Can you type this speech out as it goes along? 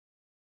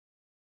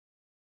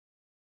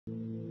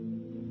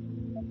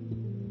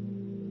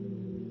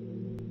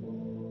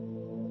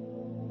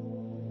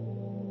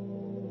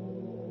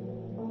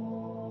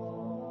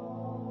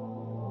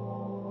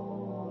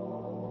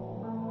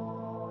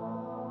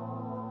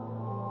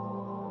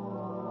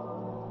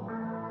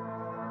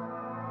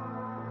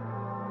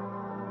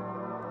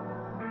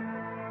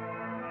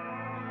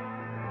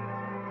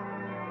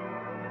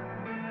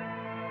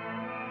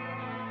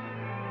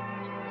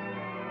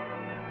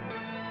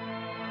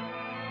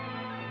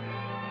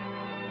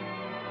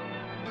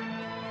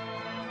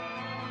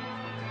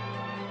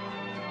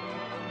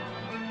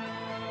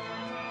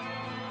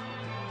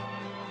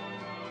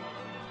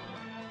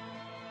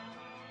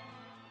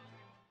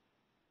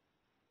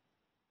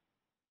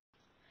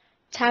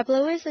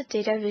Tableau is a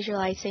data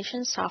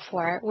visualization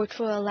software which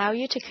will allow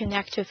you to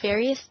connect to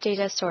various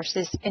data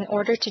sources in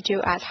order to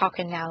do ad hoc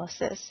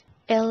analysis.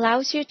 It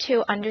allows you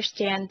to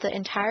understand the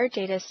entire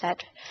data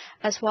set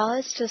as well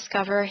as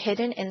discover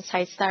hidden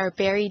insights that are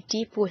buried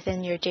deep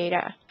within your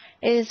data.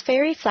 It is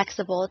very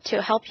flexible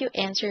to help you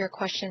answer your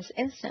questions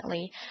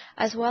instantly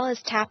as well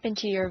as tap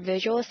into your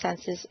visual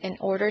senses in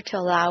order to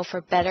allow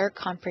for better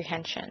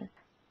comprehension.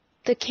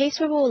 The case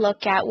we will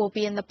look at will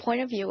be in the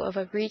point of view of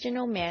a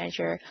regional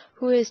manager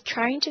who is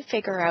trying to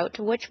figure out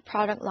which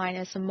product line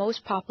is the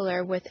most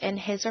popular within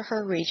his or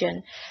her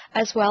region,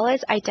 as well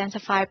as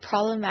identify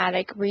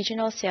problematic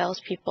regional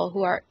salespeople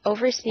who are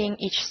overseeing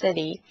each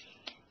city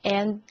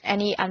and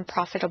any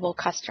unprofitable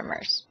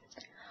customers.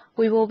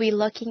 We will be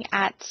looking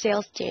at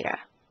sales data.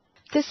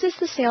 This is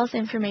the sales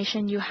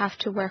information you have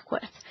to work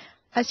with.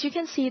 As you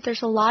can see,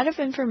 there's a lot of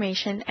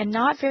information and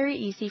not very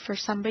easy for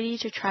somebody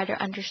to try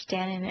to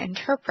understand and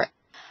interpret.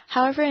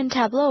 However, in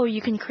Tableau, you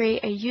can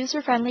create a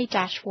user-friendly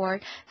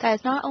dashboard that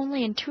is not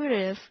only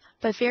intuitive,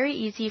 but very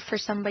easy for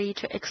somebody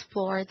to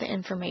explore the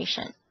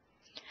information.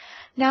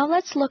 Now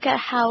let's look at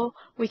how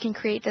we can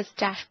create this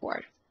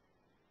dashboard.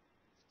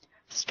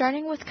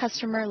 Starting with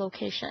customer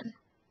location.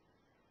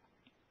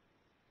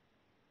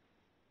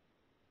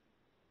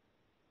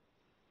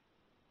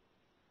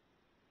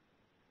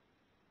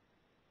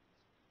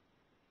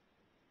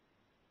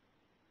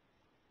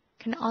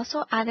 Can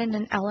also add in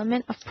an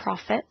element of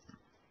profit.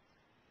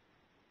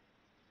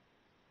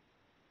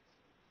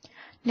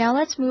 Now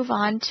let's move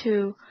on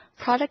to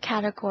product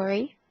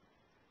category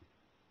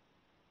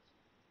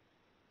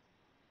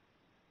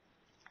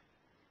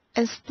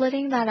and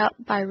splitting that up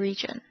by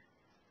region.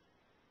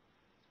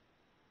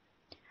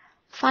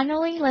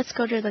 Finally, let's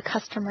go to the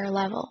customer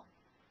level.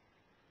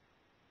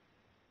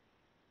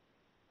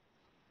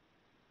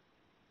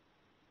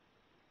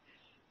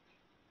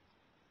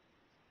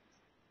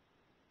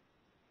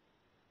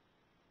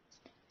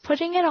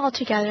 Putting it all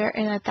together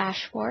in a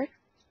dashboard,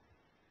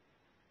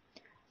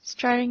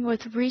 starting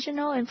with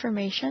regional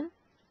information,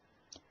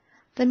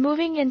 then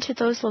moving into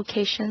those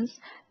locations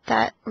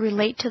that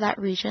relate to that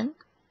region,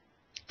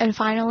 and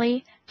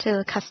finally to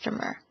the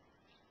customer.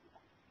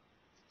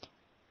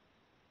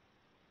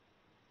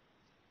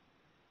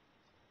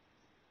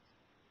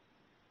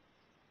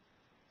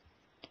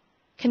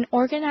 Can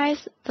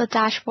organize the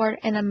dashboard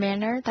in a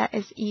manner that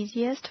is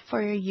easiest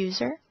for your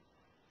user.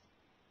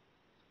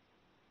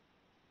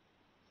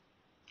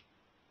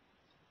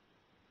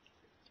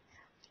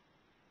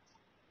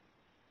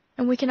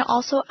 And we can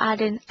also add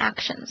in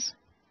actions.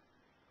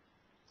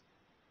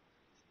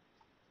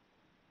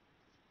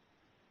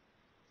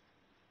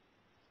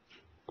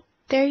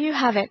 There you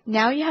have it.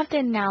 Now you have the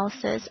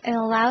analysis and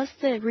allows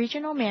the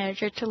regional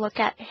manager to look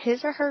at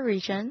his or her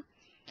region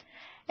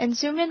and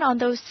zoom in on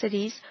those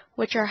cities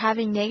which are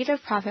having negative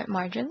profit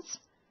margins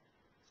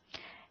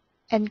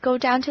and go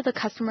down to the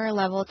customer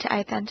level to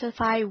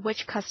identify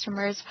which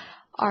customers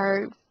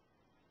are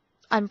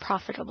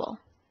unprofitable.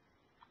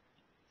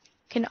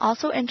 Can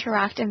also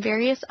interact in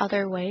various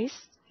other ways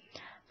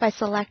by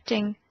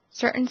selecting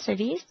certain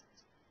cities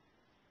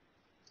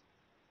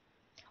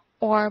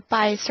or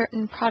by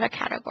certain product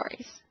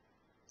categories.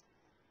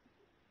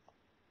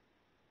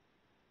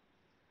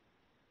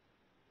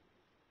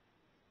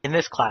 In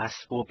this class,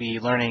 we'll be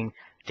learning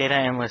data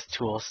analyst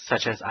tools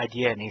such as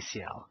IDEA and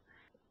ACL.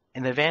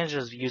 And the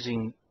advantages of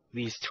using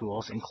these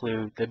tools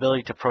include the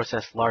ability to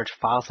process large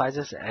file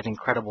sizes at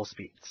incredible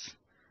speeds.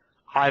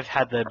 I've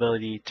had the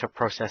ability to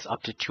process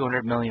up to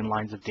 200 million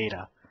lines of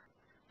data.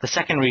 The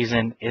second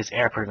reason is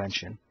error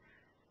prevention.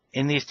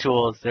 In these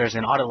tools, there's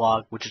an audit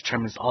log which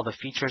determines all the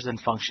features and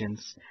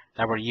functions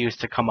that were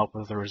used to come up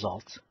with the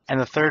results. And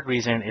the third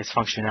reason is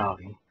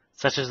functionality,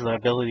 such as the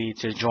ability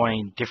to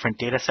join different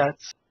data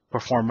sets,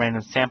 perform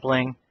random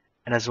sampling,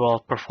 and as well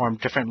as perform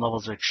different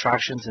levels of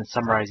extractions and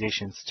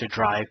summarizations to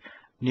drive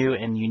new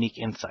and unique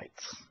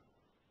insights.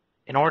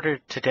 In order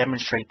to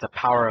demonstrate the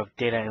power of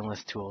data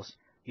analyst tools,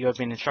 you have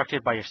been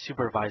instructed by your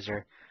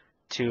supervisor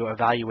to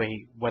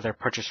evaluate whether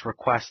purchase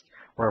requests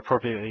were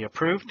appropriately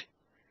approved,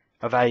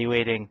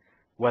 evaluating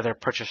whether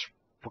purchase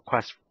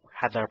requests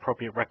had the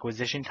appropriate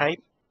requisition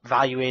type,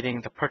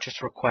 evaluating the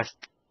purchase request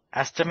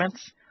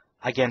estimates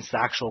against the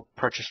actual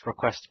purchase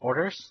request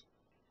orders,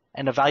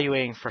 and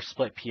evaluating for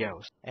split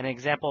POs. An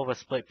example of a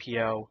split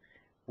PO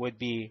would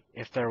be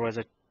if there was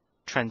a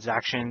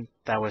transaction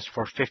that was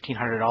for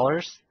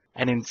 $1,500,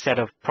 and instead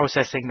of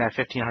processing that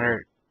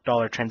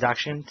 $1,500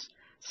 transactions,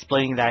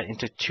 splitting that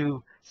into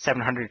two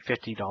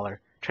 $750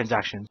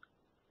 transactions.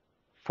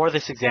 For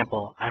this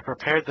example, I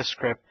prepared the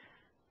script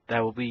that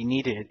will be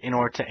needed in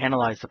order to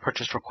analyze the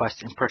purchase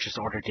request and purchase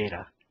order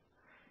data.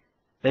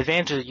 The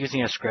advantage of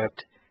using a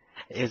script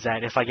is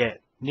that if I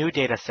get new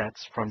data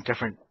sets from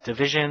different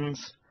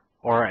divisions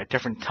or at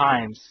different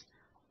times,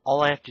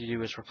 all I have to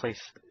do is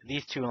replace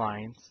these two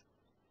lines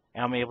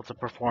and I'm able to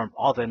perform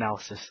all the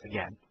analysis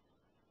again.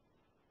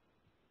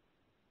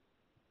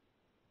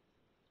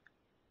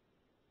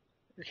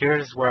 Here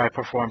is where I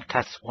perform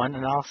test 1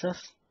 analysis,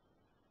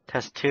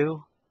 test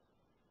 2,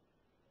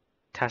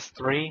 test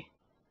 3,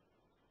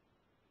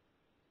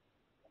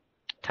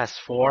 test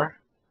 4,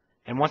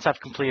 and once I've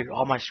completed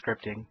all my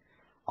scripting,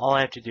 all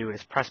I have to do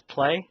is press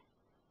play,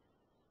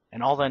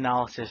 and all the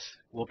analysis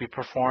will be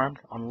performed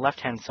on the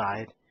left-hand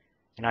side,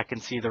 and I can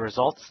see the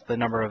results, the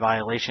number of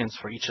violations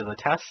for each of the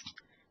tests,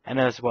 and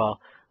as well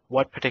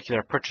what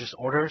particular purchase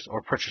orders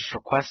or purchase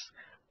requests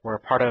were a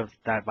part of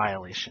that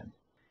violation.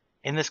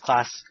 In this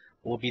class,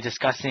 we'll be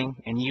discussing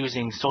and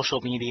using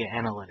social media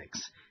analytics,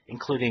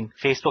 including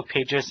Facebook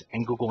pages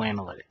and Google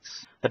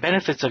Analytics. The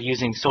benefits of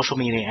using social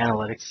media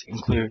analytics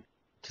include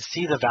to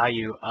see the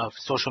value of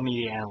social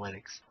media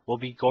analytics. We'll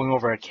be going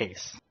over a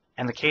case,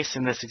 and the case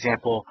in this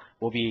example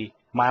will be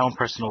my own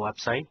personal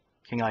website,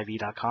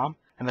 kingiv.com,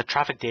 and the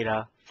traffic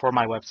data for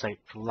my website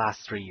for the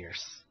last 3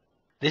 years.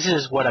 This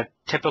is what a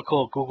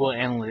typical Google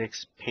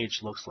Analytics page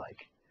looks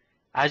like.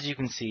 As you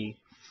can see,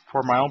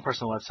 for my own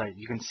personal website,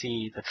 you can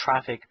see the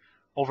traffic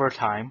over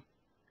time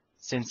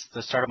since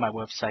the start of my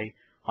website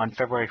on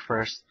February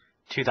 1st,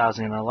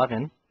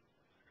 2011.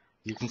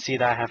 You can see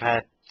that I have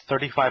had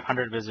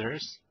 3,500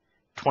 visitors,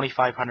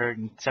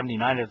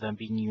 2,579 of them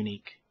being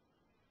unique.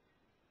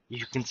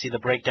 You can see the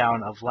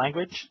breakdown of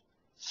language.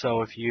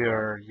 So if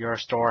your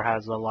store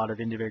has a lot of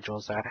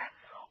individuals that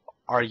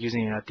are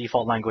using a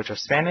default language of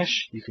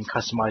Spanish, you can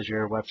customize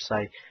your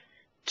website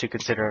to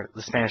consider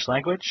the Spanish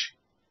language,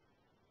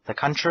 the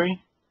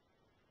country,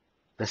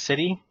 the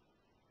city.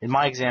 In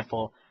my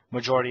example,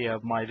 majority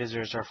of my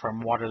visitors are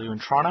from Waterloo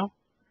and Toronto,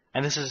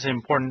 and this is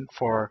important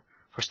for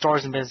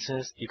stores and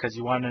businesses because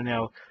you want to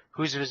know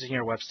who's visiting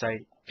your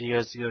website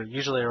because you're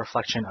usually a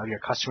reflection of your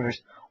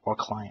customers or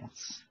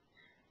clients.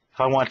 If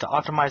I want to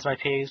optimize my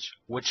page,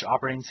 which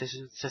operating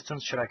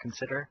systems should I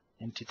consider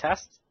and to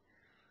test?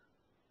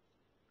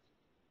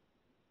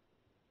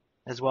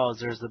 As well as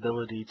there's the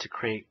ability to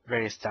create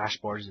various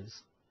dashboards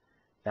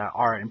that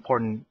are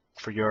important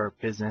for your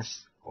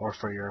business or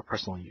for your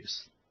personal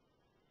use.